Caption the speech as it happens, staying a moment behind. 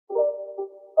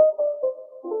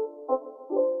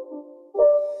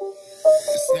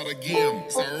start again.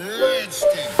 It's a rich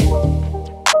thing.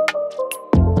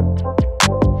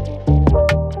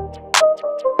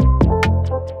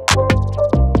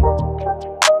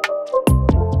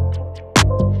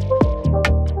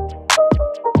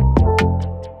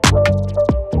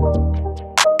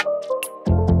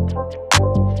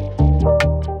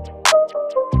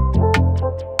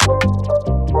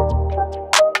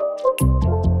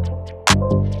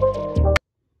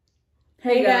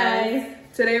 Hey guys,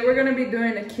 today we're going to be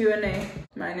doing a Q&A.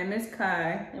 My name is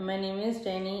Kai. And my name is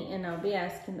Jenny, and I'll be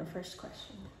asking the first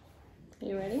question. Are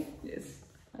you ready? Yes.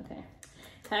 Okay.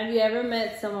 Have you ever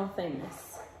met someone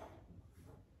famous?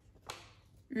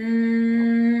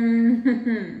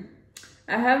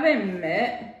 I haven't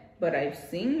met, but I've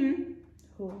seen.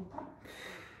 Who?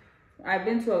 I've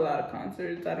been to a lot of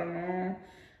concerts. I don't know.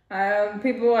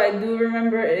 People I do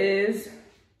remember is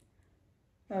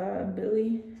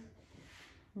Billy.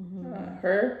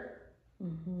 Her,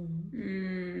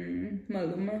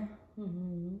 Maluma,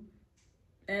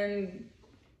 and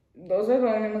those are the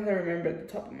only ones I remember at the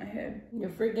top of my head. You're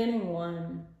forgetting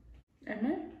one. Am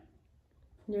I?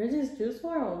 Yours is Juice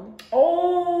WRLD.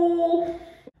 Oh!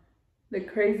 The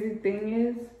crazy thing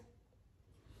is,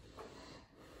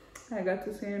 I got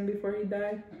to see him before he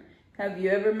died. Have you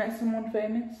ever met someone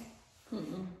famous?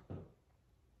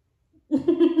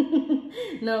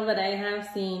 No, but I have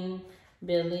seen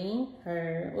Billy,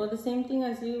 her, well, the same thing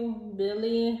as you.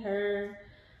 Billy, her,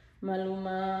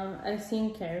 Maluma. I've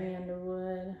seen Carrie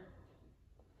Underwood.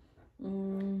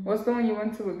 What's the one you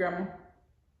went to with grandma?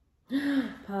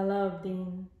 Paula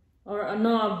Abdul. Or,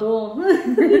 no, Abdul.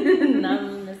 Now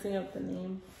I'm messing up the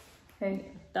name. Hey.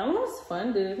 That one was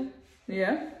fun, dude.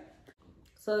 Yeah?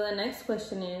 So the next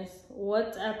question is,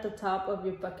 what's at the top of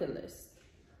your bucket list?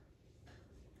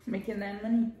 Making that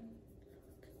money.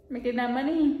 Making that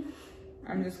money.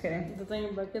 I'm just kidding. That's on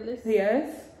your bucket list?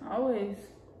 Yes, always.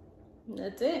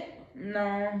 That's it? No,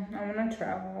 I want to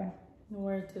travel.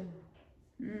 Where to?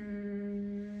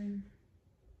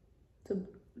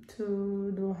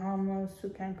 To the Bahamas, to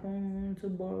Cancun, to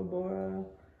Bora Bora,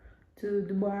 to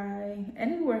Dubai,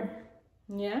 anywhere.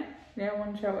 Yeah? Yeah, I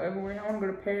want to travel everywhere. I want to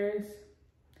go to Paris.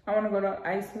 I want to go to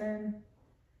Iceland.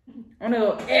 I want to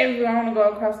go everywhere. I want to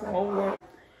go across the whole world.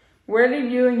 Where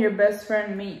did you and your best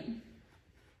friend meet?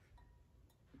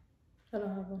 I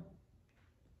don't have one.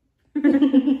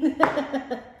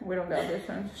 We don't got best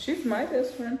friends. She's my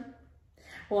best friend.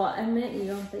 Well, I met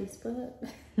you on Facebook.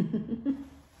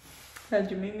 How'd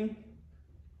you meet me?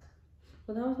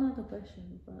 Well, that was not the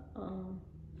question, but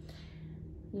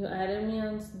you added me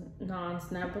on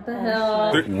Snap. What the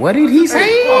hell? What did he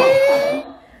say?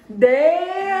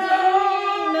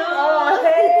 Damn! No! Oh,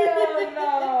 hell no!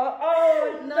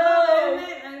 Oh, no!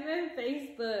 I meant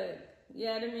Facebook. You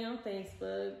added me on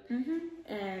Facebook.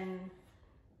 And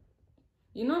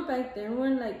you know back then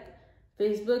when like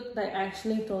Facebook like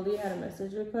actually told you had a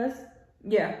message request?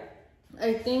 Yeah.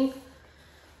 I think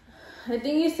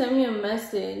you sent me a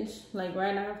message like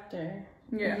right after.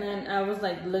 Yeah. And then I was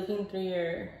like looking through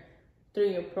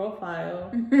your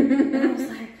profile. And I was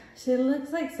like, she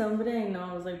looks like somebody I know.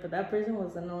 I was like, but that person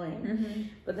was annoying.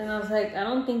 But then I was like, I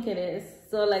don't think it is.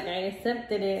 So like I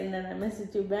accepted it and then I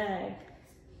messaged you back.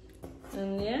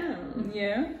 And yeah.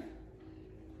 Yeah.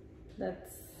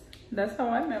 That's how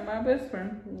I met my best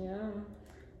friend.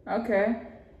 Yeah. Okay.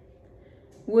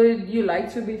 Would you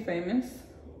like to be famous?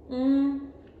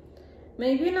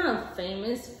 Maybe not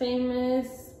famous,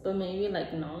 but maybe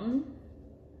like known.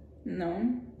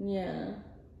 Known? Yeah.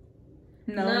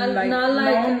 Known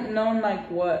like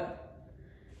what?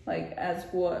 Like as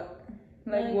what?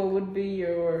 Like what would be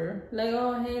your... Like,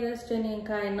 oh, hey, that's Jenny and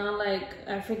Kai. Not like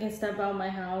I freaking step out my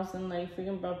house and like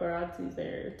freaking paparazzi's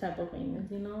there type of famous,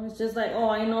 you know? It's just like, oh,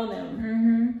 I know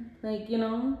them. Like, you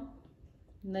know?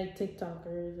 Like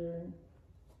TikTokers or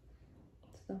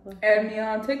stuff like that. Add me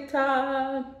on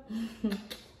TikTok.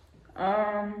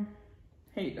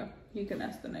 Here you go. You can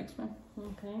ask the next one.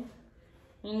 Okay.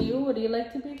 And you, would you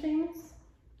like to be famous?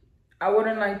 I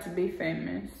wouldn't like to be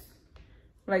famous.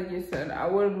 Like you said, I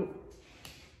wouldn't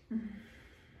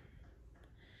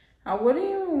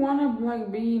even want to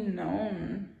like be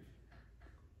known.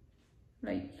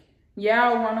 Like, yeah,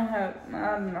 I want to have,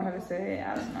 I don't know how to say it.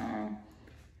 I don't know.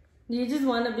 You just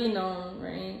want to be known,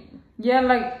 right? Yeah,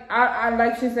 like I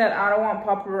like she said, I don't want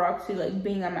paparazzi like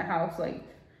being at my house. Like,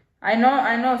 I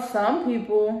know some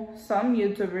people, some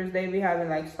YouTubers, they be having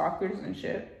like stalkers and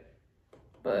shit,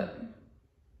 but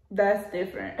that's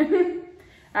different.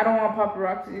 I don't want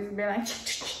paparazzi to be like,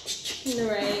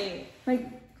 right? Like,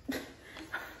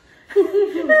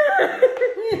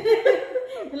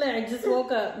 Like, I just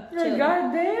woke up. like,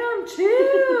 goddamn,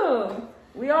 chill.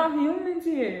 We all humans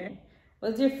here.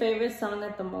 What's your favorite song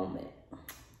at the moment?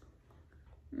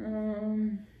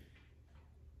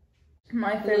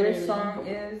 My favorite Literally. song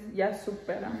is Ya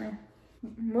Superame.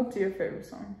 What's your favorite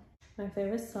song? My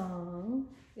favorite song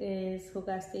is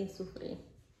Jugaste y Sufrí.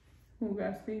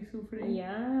 Jugaste y Sufrí.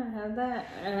 Yeah,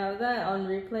 I have that on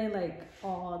replay like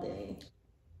all day.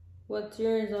 What's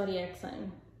your zodiac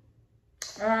sign?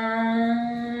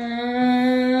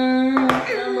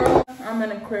 I'm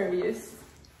an Aquarius.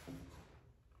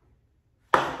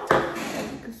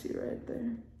 As you can see right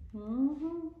there.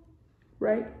 Mm-hmm.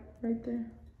 Right there.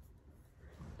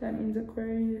 That means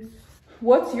Aquarius.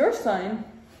 What's your sign?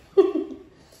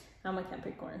 I'm a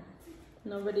Capricorn.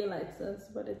 Nobody likes us,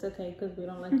 but it's okay because we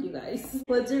don't like you guys.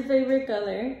 What's your favorite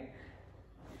color?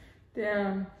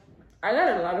 Damn. I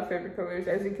got a lot of favorite colors.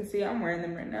 As you can see, I'm wearing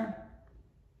them right now.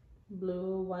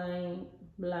 Blue, white,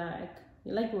 black.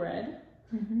 You like red?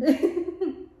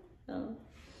 Oh.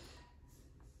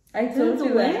 I told Since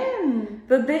you that. when?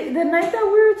 The night that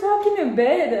we were talking in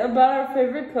bed about our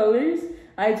favorite colors,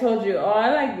 I told you, oh,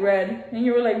 I like red. And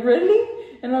you were like, really?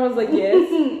 And I was like, yes.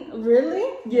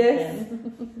 Really? Yes.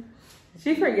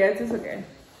 She forgets, it's okay.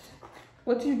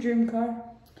 What's your dream car?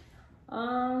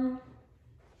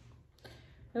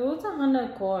 It was a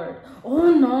Honda Accord. Oh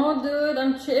no, dude,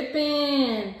 I'm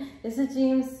tripping. It's a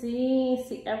GMC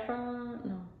Sierra.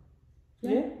 No.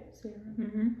 Yeah.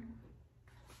 Sierra.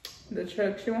 The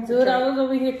truck. She wants Dude, a I truck. was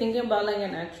over here thinking about like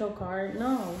an actual car.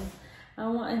 No, I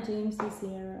want a GMC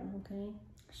Sierra. Okay.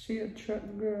 She a truck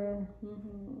girl.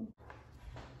 Mm-hmm.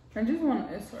 I just want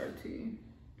an SRT.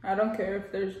 I don't care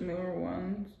if there's newer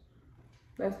ones.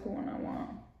 That's the one I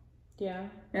want. Yeah.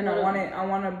 And I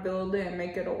want to build it and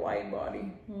make it a white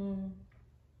body.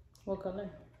 What color?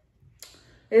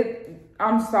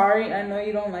 I'm sorry, I know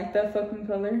you don't like that fucking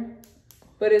color,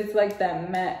 but it's like that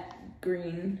matte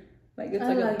green. Like it's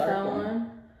like a dark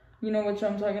one. You know what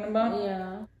I'm talking about?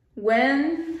 Yeah.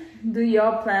 When do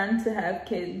y'all plan to have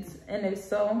kids? And if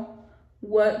so,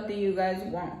 what do you guys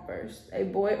want first? A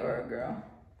boy or a girl?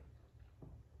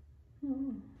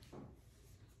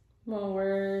 Well,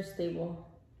 we're stable.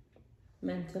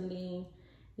 Mentally,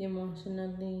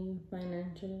 emotionally,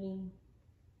 financially,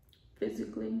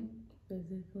 Physically.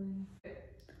 physically.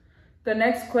 The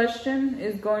next question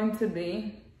is going to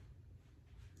be,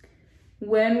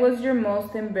 when was your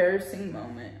most embarrassing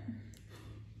moment?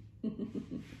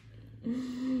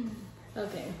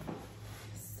 Okay,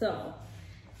 so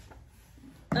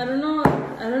I don't know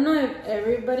if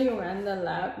everybody ran the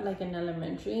lab like in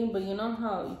elementary, but you know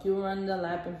how you run the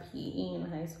lab in PE in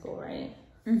high school, right?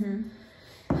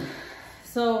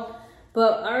 So,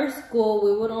 but our school,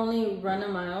 we would only run a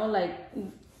mile.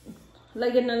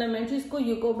 Like in elementary school,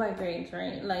 you go by grades,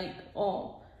 right? Like,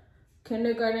 oh,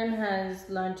 kindergarten has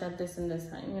lunch at this and this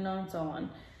time, you know, and so on.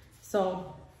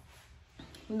 So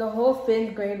the whole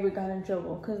 5th grade, we got in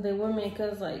trouble because they would make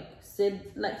us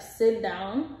sit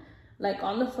down, like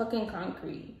on the fucking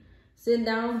concrete, sit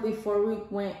down before we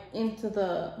went into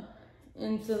the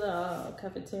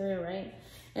cafeteria, right?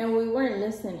 And we weren't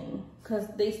listening because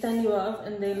they stand you up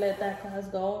and they let that class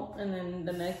go, and then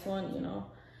the next one, you know.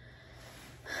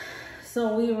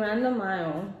 So we ran the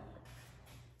mile,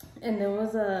 and there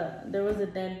was a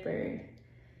dead bird.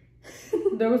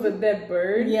 There was a dead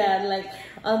bird? Yeah, like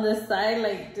on the side,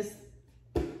 like just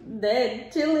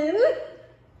dead, chilling.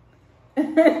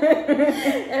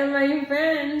 And my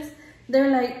friends,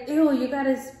 they're like, ew, you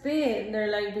gotta spit. They're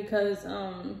like, because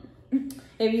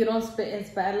if you don't spit, it's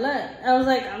bad luck. I was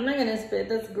like, I'm not gonna spit,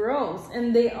 that's gross.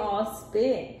 And they all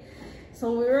spit.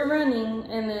 So we were running,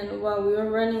 and then while we were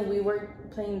running, we were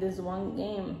playing this one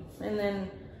game. And then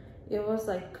it was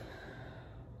like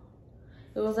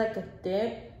a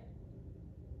dip.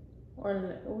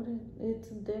 Or what is it's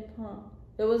a dip, huh?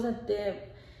 It was a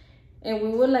dip. And we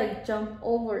would like jump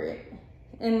over it.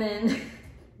 And then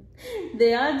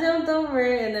they all jumped over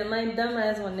it, and then my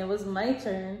dumbass, when it was my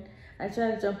turn, I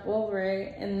tried to jump over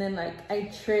it, and then like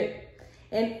I tripped.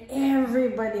 And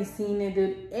everybody seen it,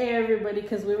 dude. Everybody,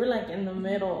 because we were like in the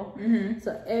middle.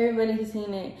 So everybody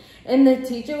seen it. And the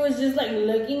teacher was just like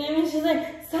looking at me. She's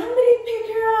like, somebody pick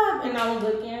her up. And I was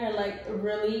looking at her like,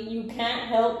 really? You can't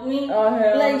help me? Oh,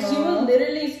 hell like, no. she was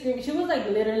literally screaming. She was like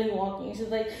literally walking. She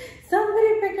was like,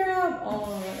 somebody pick her up. Oh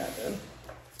my God, dude.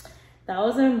 That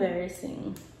was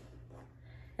embarrassing.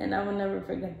 And I will never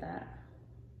forget that.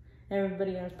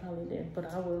 Everybody else probably did, but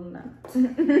I will not.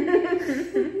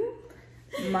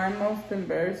 My most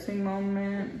embarrassing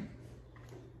moment.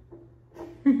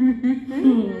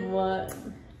 What?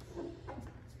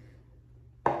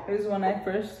 Is when I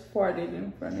first farted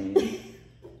in front of you.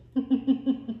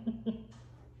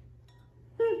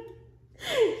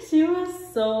 She was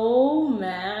so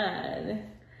mad.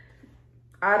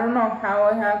 I don't know how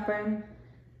it happened,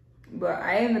 but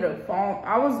I ended up falling.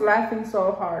 I was laughing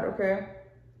so hard, okay?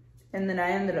 And then I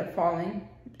ended up falling,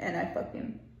 and I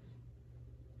farted.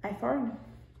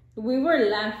 We were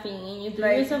laughing, and you threw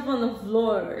Like- yourself on the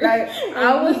floor. Like,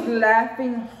 I was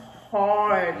laughing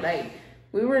hard. Like,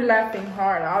 we were laughing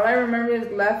hard. All I remember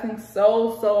is laughing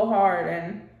so hard,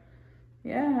 and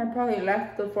yeah, I probably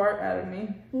laughed the fart out of me.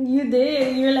 You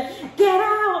did. You were like, get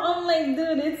out. I'm like,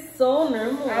 dude, it's so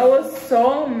normal. I was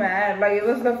so mad. Like, it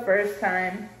was the first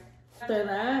time. After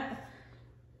that,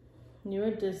 you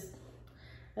were just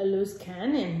a loose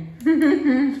cannon.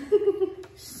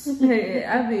 Shit,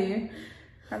 I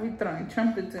be throwing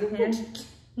trumpets in here.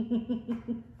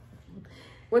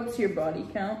 What's your body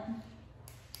count?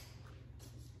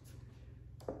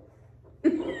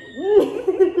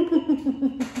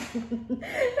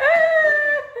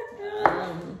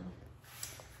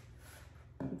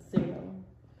 Zero.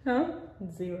 Huh?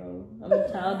 0. I'm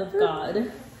a child of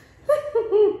God.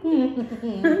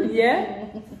 Yeah?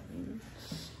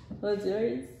 What's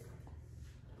yours?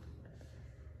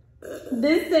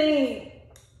 This ain't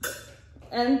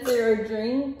answer or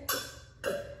drink.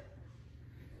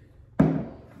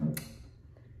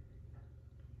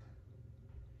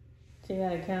 So you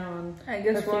gotta count I her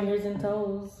guess one. fingers and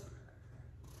toes.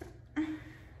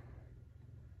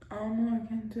 I don't know, I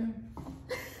can't do.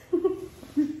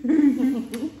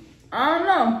 I don't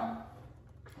know.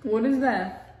 What is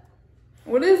that?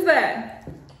 What is that?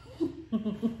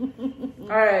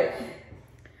 Alright.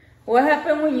 What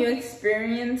happened when you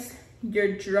experienced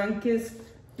your drunkest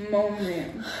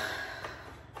moment?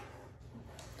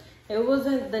 It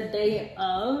wasn't the day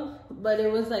of, but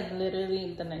it was like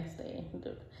literally the next day.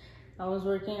 Dude, I was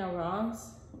working at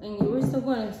Ross, and you were still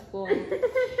going to school.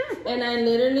 And I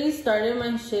literally started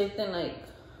my shift in like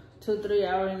 2-3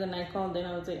 hours, and I called in.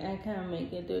 I was like, I can't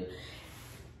make it, dude.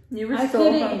 You were I so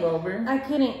couldn't- hungover. I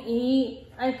couldn't eat.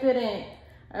 I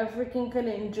freaking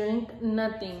couldn't drink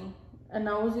nothing. And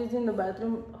I was using the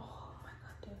bathroom. Oh my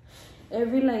God, dude.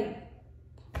 Every like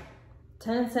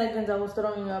 10 seconds I was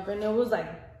throwing up, and it was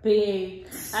like big.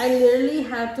 I literally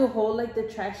had to hold like the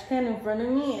trash can in front of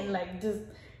me and like just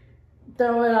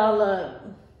throw it all up.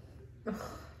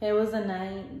 It was a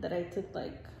night that I took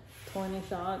like 20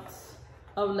 shots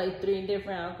of like 3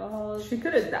 different alcohols. She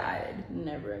could have died.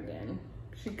 Never again.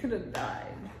 She could have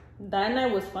died. That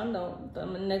night was fun though. The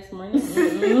next morning,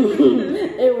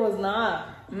 it was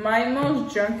not. My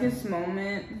most drunkest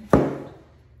moment,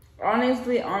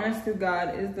 honestly, honest to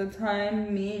God, is the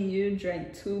time me and you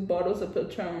drank 2 bottles of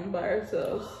Patron by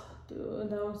ourselves. Dude,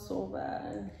 that was so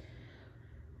bad.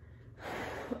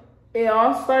 It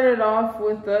all started off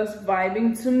with us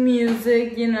vibing to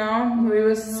music, you know. We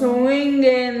was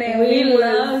swinging and We was-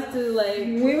 love to like.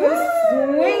 We was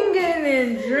swinging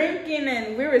and drinking,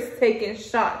 and we was taking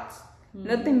shots.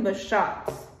 Nothing but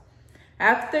shots.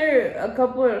 After a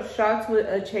couple of shots with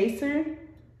a chaser,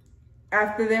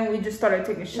 after then we just started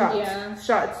taking shots. Yeah.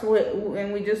 Shots with,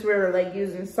 and we just were like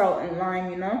using salt and lime,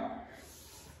 you know.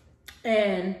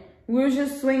 And we was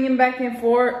just swinging back and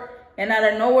forth. And out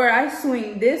of nowhere, I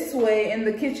swing this way, and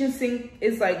the kitchen sink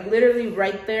is like literally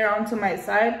right there onto my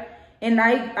side. And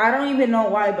I don't even know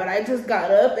why, but I just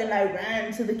got up and I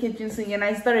ran to the kitchen sink and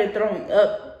I started throwing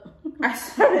up. I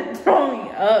started throwing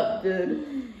up,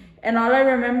 dude. And all I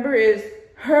remember is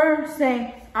her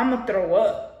saying, "I'm gonna throw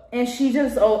up." And she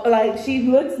just, she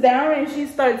looks down and she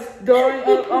starts throwing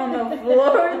up on the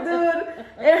floor, dude.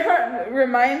 It hurt.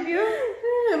 Remind you?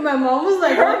 My mom was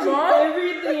like, Her watching mom?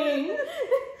 everything.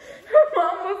 Her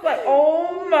mom was like,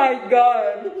 "Oh my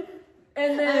God."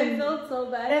 And I then felt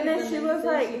so bad. and then because she the was next day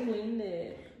like- she cleaned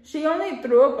it. she only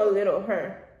threw up a little,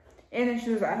 her. And then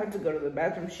she was like, "I have to go to the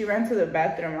bathroom." She ran to the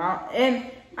bathroom out. And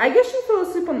I guess she fell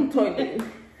asleep on the toilet.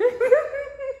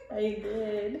 I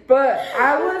did. But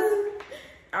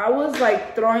I was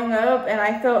like throwing up, and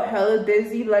I felt hella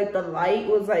dizzy. Like the light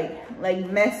was like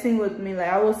messing with me. Like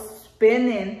I was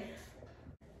spinning.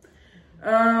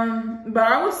 But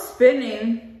I was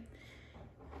spinning.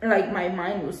 Like my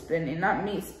mind was spinning, not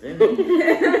me spinning.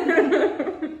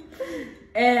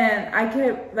 And I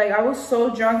kept, like, I was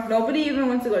so drunk. Nobody even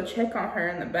went to go check on her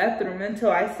in the bathroom until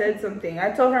I said something.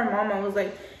 I told her mom, I was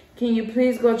like, "Can you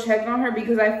please go check on her?"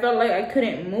 Because I felt like I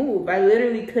couldn't move. I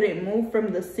literally couldn't move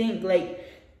from the sink. Like,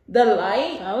 the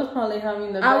light. I was probably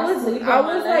having the best I was sleep of my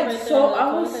like life right there so, on the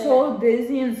I was toilet. so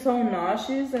dizzy and so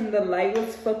nauseous, and the light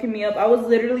was fucking me up. I was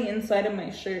literally inside of my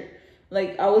shirt.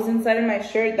 Like, I was inside of my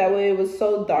shirt. That way it was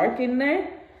so dark in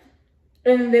there.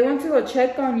 And they went to go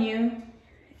check on you.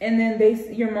 And then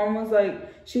your mom was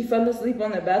like, she fell asleep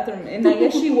on the bathroom. And I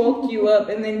guess she woke you up,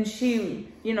 and then she,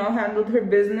 you know, handled her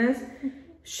business.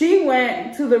 She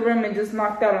went to the room and just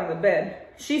knocked out on the bed.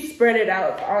 She spread it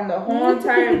out on the whole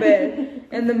entire bed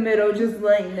in the middle, just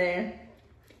laying there.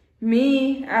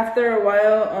 Me, after a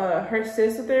while, her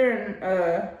sister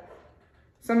and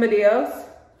somebody else,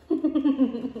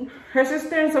 her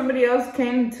sister and somebody else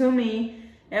came to me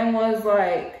and was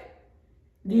like,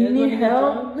 do you need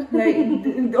help? Like,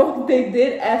 oh, they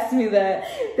did ask me that.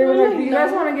 They were like, do you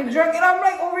guys want to get drunk? And I'm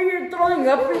like over here throwing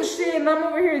up and shit, and I'm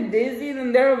over here dizzy,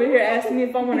 and they're over here asking me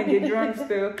if I want to get drunk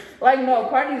still. Like, no,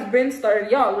 party's been started.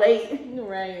 Y'all late.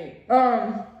 Right.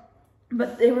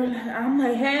 But they were like, I'm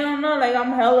like, hell no, like,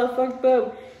 I'm hella fucked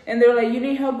up. And they were like, you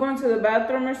need help going to the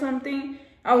bathroom or something?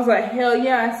 I was like, hell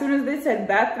yeah. As soon as they said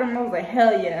bathroom, I was like,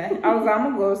 hell yeah. I was like, I'm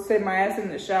gonna go sit my ass in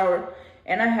the shower.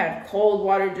 And I had cold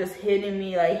water just hitting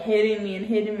me.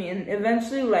 And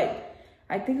eventually, like,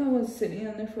 I think I was sitting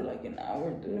in there for like an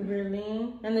hour, dude.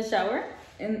 Really? In the shower?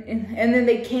 And then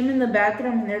they came in the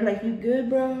bathroom and they're like, you good,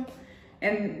 bro?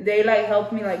 And they like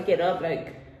helped me like get up.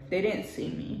 Like, they didn't see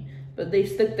me, but they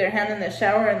stuck their hand in the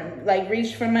shower and like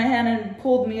reached for my hand and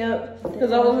pulled me up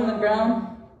because I was on the ground.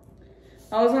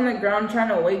 I was on the ground trying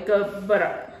to wake up,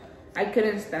 but I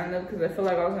couldn't stand up because I felt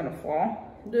like I was gonna fall.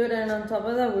 Dude, and on top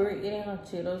of that, we were eating hot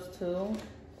Cheetos too.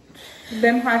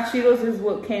 Them hot Cheetos is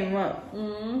what came up.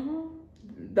 Mm-hmm.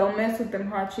 Don't mess with them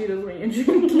hot Cheetos when you're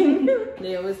drinking.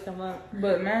 They always come up.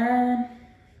 But man,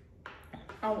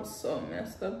 I was so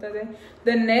messed up that day.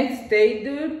 The next day,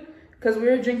 dude, because we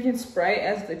were drinking Sprite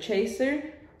as the chaser.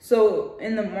 So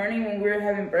in the morning when we were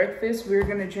having breakfast, we were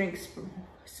going to drink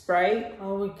Sprite.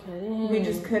 Oh, we couldn't. We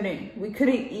just couldn't. We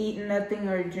couldn't eat nothing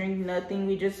or drink nothing.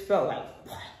 We just felt like...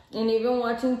 And even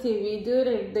watching TV, dude,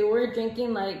 if they were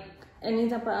drinking like any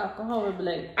type of alcohol, we'd be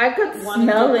like, I could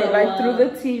smell it. Like through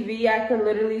the TV, I could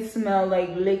literally smell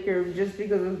like liquor just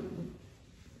because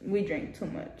we drank too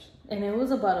much. And it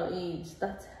was a bottle each.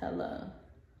 That's hella.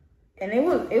 And it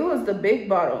was the big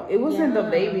bottle. It wasn't the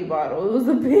baby bottle. It was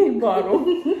the big bottle.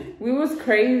 We was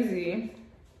crazy.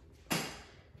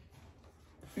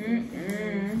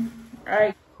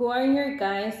 Alright. Who are your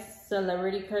guys'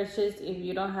 celebrity crushes? If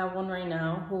you don't have one right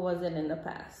now, who was it in the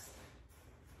past?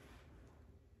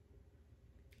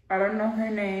 I don't know her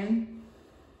name,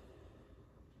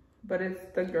 but it's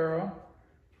the girl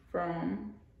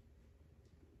from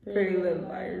Pretty Little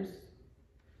Liars.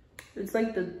 It's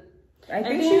like I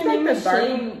think she's like the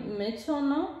dark. Mitchell,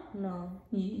 no? No.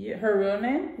 Yeah, her real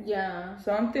name? Yeah.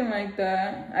 Something like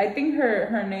that. I think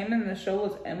her name in the show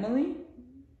was Emily.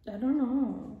 I don't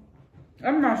know.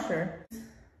 I'm not sure.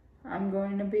 I'm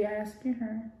going to be asking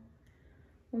her,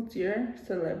 what's your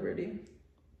celebrity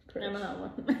crush? I don't have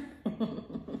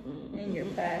one. In your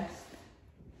past.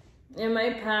 In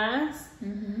my past?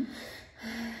 Mm-hmm.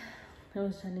 It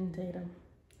was Channing Tatum.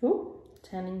 Who?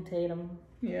 Channing Tatum.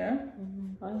 Yeah.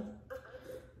 Mm-hmm.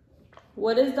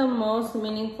 What is the most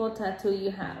meaningful tattoo you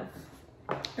have?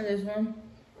 This one.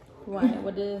 Why?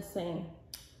 What did it say?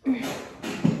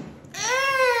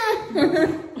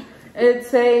 It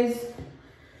says,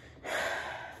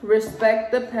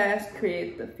 respect the past,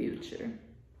 create the future.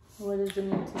 What does it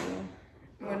mean to you?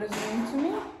 What does it mean to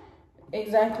me?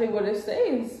 Exactly what it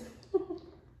says.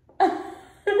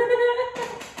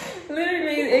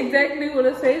 Literally, exactly what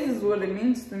it says is what it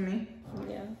means to me.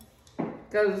 Yeah.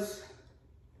 Because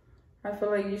I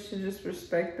feel like you should just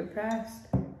respect the past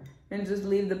and just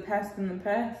leave the past in the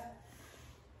past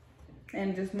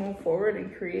and just move forward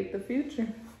and create the future.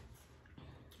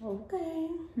 Okay.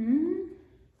 Mm-hmm.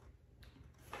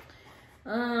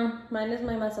 Mine is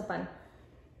my mazapan.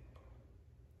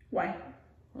 Why?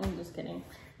 I'm just kidding.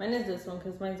 Mine is this one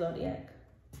because my zodiac.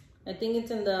 I think it's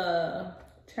in the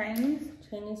Chinese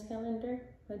calendar.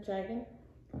 A dragon.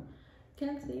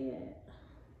 Can't see it.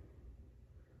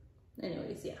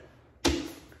 Anyways, yeah.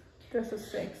 That's a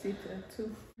sexy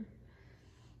tattoo.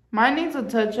 Mine needs a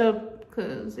touch up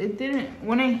because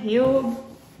when it healed,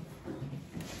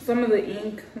 some of the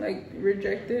ink like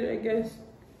rejected, I guess.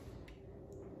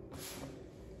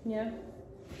 Yeah.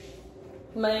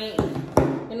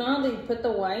 You know how they put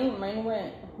the white? Mine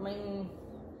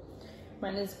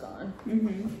is gone.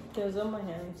 Mm-hmm. It was on my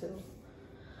hand too.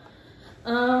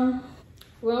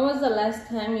 When was the last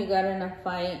time you got in a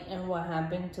fight and what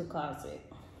happened to cause it?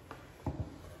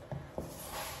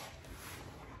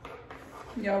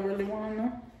 Y'all really want to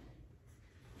know?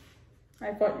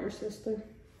 I fought your sister.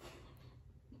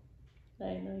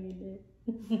 I know you did.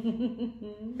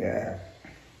 Yeah.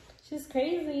 She's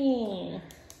crazy.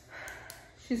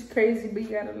 She's crazy, but you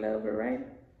gotta love her, right?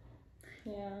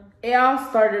 Yeah. It all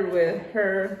started with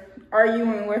her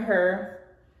arguing with her,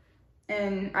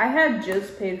 and I had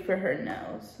just paid for her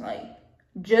nails, like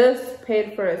just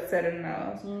paid for a set of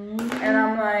nails, and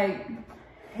I'm like,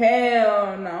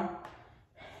 hell no,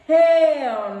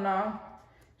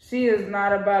 she is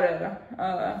not about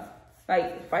to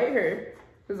like fight her,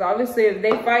 because obviously if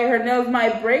they fight, her nails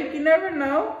might break. You never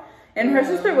know. And her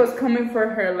sister was coming for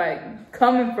her, like,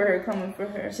 coming for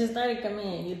her. She started coming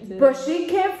at you too. But she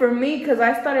came for me because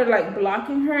I started, like,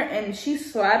 blocking her, and she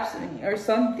slaps me or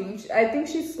something. I think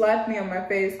she slapped me on my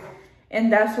face,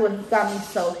 and that's what got me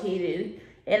so heated.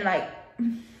 And, like,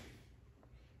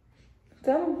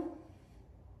 tell me.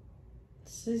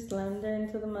 She slammed her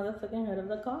into the motherfucking hood of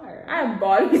the car. I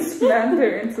body slammed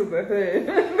her into the hood.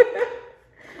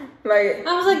 Like,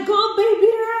 I was like, go baby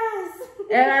her ass.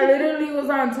 and I literally was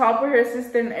on top of her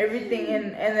sister and everything,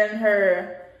 and then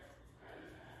her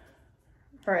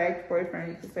ex-boyfriend,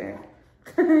 you could say.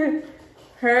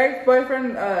 Her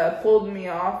ex-boyfriend pulled me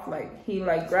off, like, he,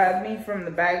 like, grabbed me from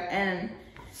the back, and,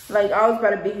 like, I was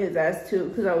about to beat his ass, too,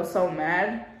 because I was so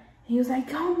mad. He was like,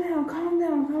 calm down.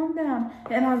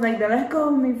 And I was like, let go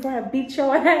of me before I beat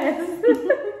your ass.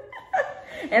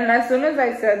 And as soon as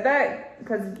I said that,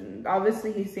 because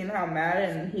obviously he's seen how mad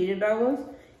and heated I was,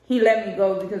 he let me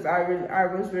go because I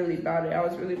was really about it. I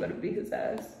was really about to beat his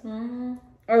ass.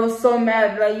 I was so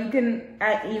mad. Like, you can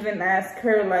even ask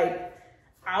her, like,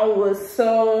 I was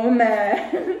so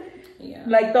mad. Yeah.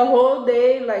 Like, the whole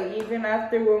day, like, even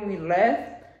after when we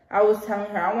left, I was telling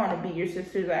her, I want to beat your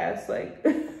sister's ass. Like,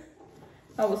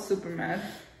 I was super mad.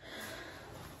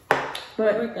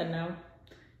 But we're good now.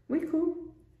 We cool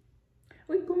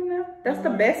now. That's the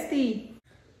bestie.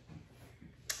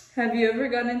 Have you ever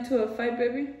got into a fight,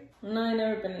 baby? No, I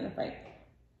never been in a fight.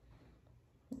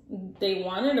 They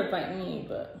wanted to fight me,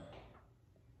 but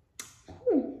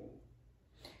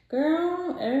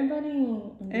girl, everybody.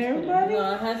 No,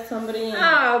 I had somebody.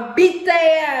 Beat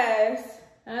their ass.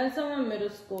 I had someone in middle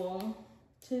school.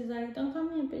 She's like, don't call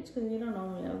me a bitch because you don't know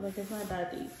me. I was like, it's my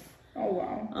daddy. Oh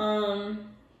wow.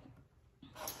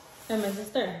 And my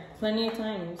sister, plenty of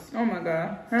times. Oh my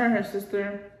god, her and her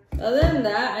sister. Other than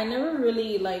that, I never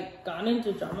really like got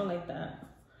into drama like that.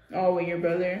 Oh, with your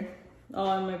brother.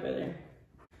 Oh, and my brother.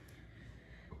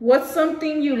 What's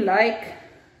something you like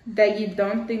that you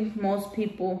don't think most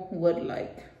people would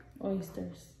like?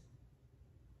 Oysters.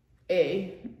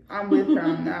 I'm with her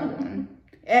on that one.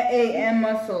 And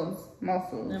mussels.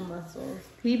 And mussels.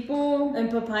 People. And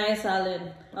papaya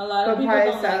salad. A lot of people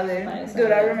don't like papaya salad.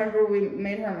 Dude, I remember we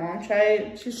made her mom try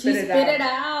it. She spit it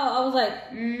out. I was like,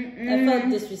 I felt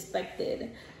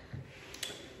disrespected.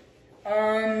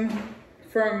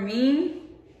 For me,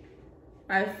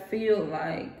 I feel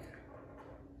like,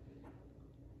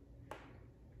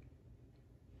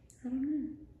 I don't know.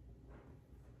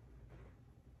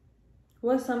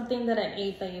 What's something that I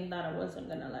ate that you thought I wasn't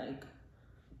gonna like?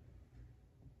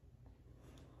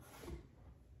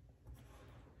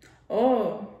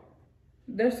 Oh,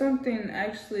 there's something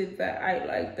actually that I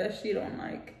like that she don't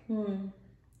like.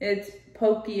 It's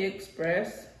Poke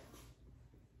Express.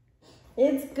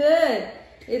 It's good.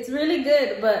 It's really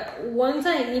good, but once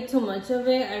I eat too much of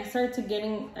it, I start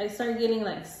getting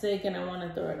like sick and I want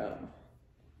to throw it up.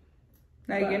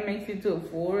 Like, it makes you too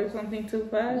full or something too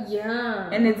fast? Yeah.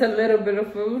 And it's a little bit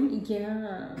of food?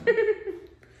 Yeah.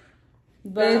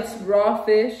 But it's raw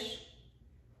fish,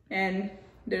 and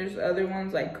there's other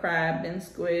ones like crab and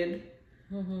squid.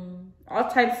 All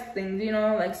types of things, you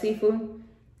know, like seafood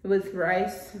with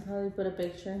rice. I'll probably put a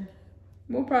picture.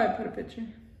 We'll probably put a picture.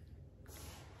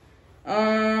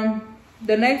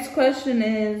 The next question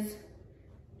is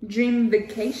dream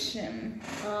vacation.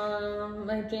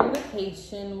 My dream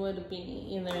vacation would be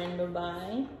either in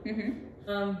Dubai,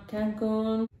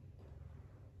 Cancun.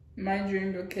 My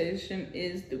dream vacation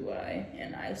is Dubai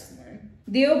and Iceland.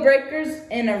 Deal breakers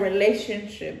in a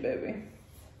relationship, baby.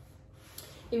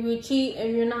 If you cheat,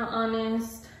 if you're not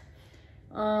honest,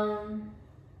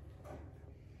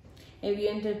 if you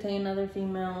entertain other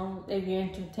females, if you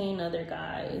entertain other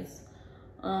guys,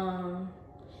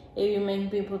 if you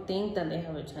make people think that they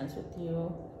have a chance with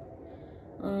you,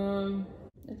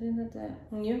 I think that's it.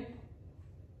 And you?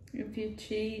 If you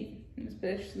cheat,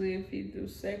 especially if you do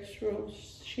sexual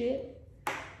shit,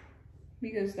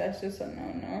 because that's just a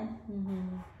no-no.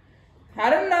 I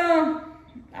don't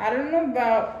know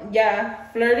about,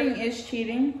 yeah, flirting is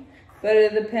cheating, but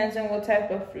it depends on what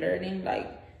type of flirting. Like,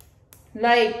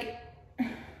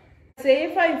 say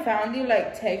if I found you,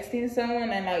 like, texting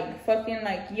someone and, like, fucking,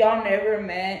 like, y'all never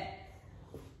met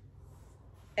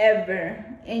ever,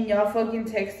 and y'all fucking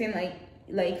texting,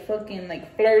 like fucking,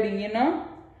 like, flirting, you know?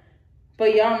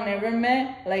 but y'all never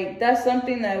met, like, that's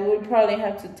something that we'd probably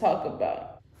have to talk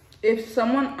about. If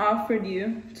someone offered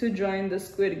you to join the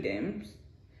Squid Games,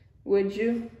 would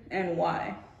you, and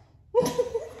why? What's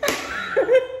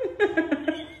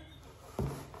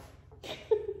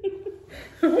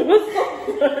so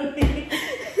funny?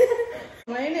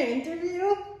 Am I in an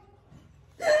interview?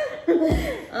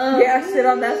 Yeah, sit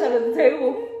on that side of the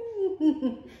table.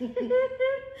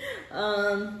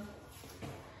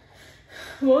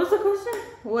 What was the question?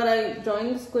 Would I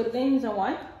join the Squid Games and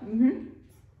why?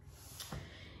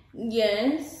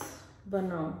 Yes, but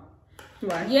no.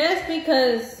 Why? Yes,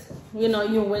 because, you know,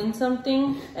 you win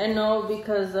something, and no,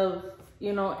 because of,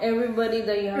 you know, everybody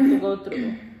that you have to go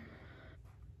through.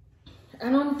 I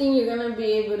don't think you're gonna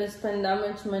be able to spend that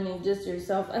much money just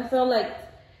yourself. I feel like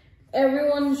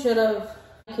everyone should have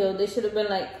killed. They should have been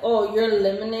like, oh, you're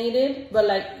eliminated, but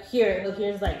like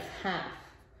here's like half,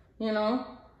 you know?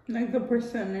 Like the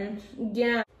percentage.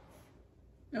 Yeah.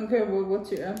 Okay, well,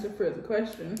 what's your answer for the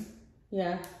question?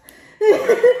 Yeah.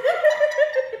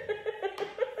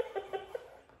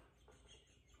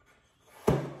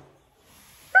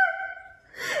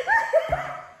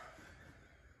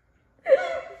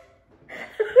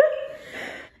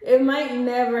 It might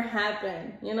never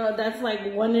happen. You know, that's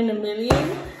like 1 in a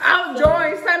million. I'll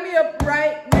join. Sign me up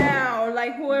right now.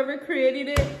 Like, whoever created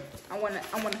it, I wanna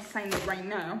sign it right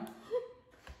now.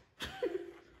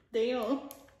 Damn.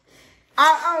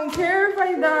 I don't care if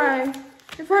I die.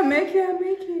 If I make it, I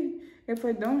make it. If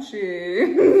I don't,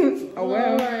 shit. Oh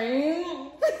well. Alright.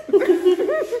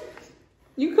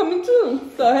 You coming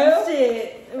too? The hell?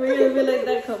 Shit. We're gonna be like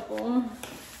that couple.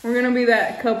 We're gonna be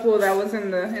that couple that was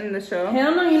in the show.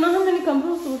 Hell no, you know how many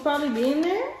couples would probably be in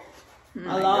there?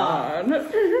 Oh A lot.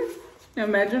 God.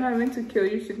 Imagine having to kill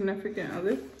your significant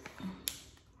other.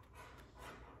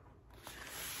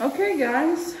 Okay,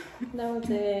 guys. That was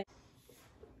it.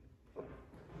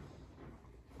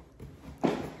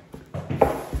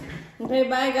 Okay,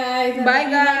 bye guys. Bye,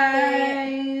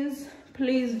 guys.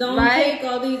 Please Don't like, take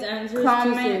all these answers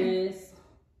comment, too serious.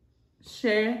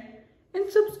 share, and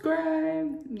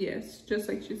subscribe. Yes, just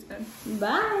like she said.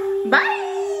 Bye.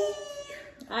 Bye.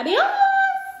 Adios.